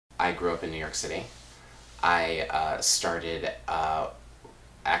I grew up in New York City. I started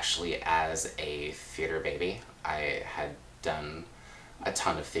actually as a theater baby. I had done a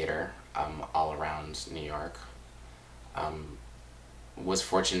ton of theater all around New York. Was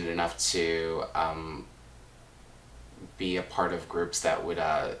fortunate enough to be a part of groups that would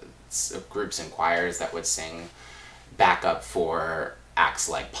groups and choirs that would sing backup for acts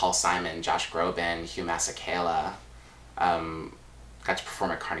like Paul Simon, Josh Groban, Hugh Masekela. Got to perform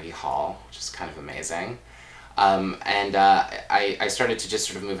at Carnegie Hall, which is kind of amazing. I started to just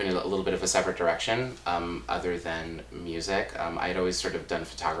sort of move in a little bit of a separate direction, other than music. I had always sort of done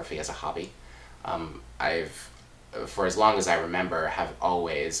photography as a hobby. I've, for as long as I remember, have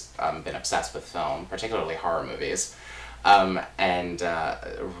always been obsessed with film, particularly horror movies, and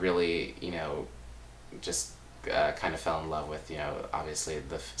really, just kind of fell in love with, obviously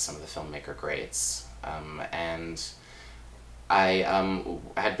some of the filmmaker greats, and I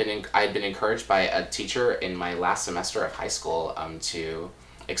had been encouraged by a teacher in my last semester of high school to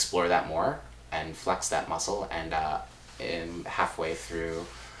explore that more and flex that muscle. And halfway through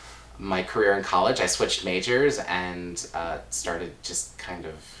my career in college, I switched majors and started just kind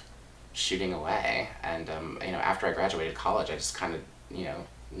of shooting away. And after I graduated college, I just kind of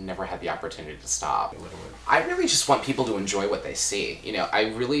never had the opportunity to stop. I really just want people to enjoy what they see.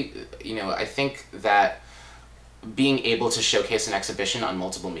 I think that being able to showcase an exhibition on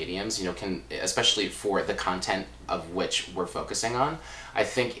multiple mediums, can, especially for the content of which we're focusing on, I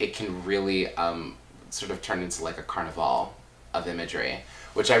think it can really sort of turn into like a carnival of imagery,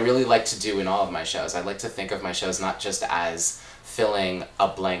 which I really like to do in all of my shows. I like to think of my shows not just as filling a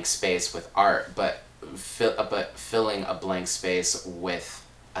blank space with art, but filling a blank space with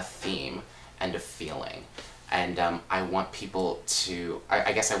a theme and a feeling. And I want people to,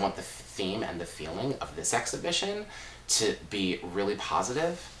 I guess I want the theme and the feeling of this exhibition to be really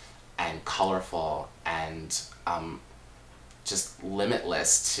positive and colorful and just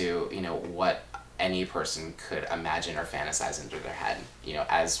limitless to, what any person could imagine or fantasize into their head,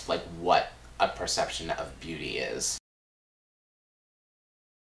 as like what a perception of beauty is.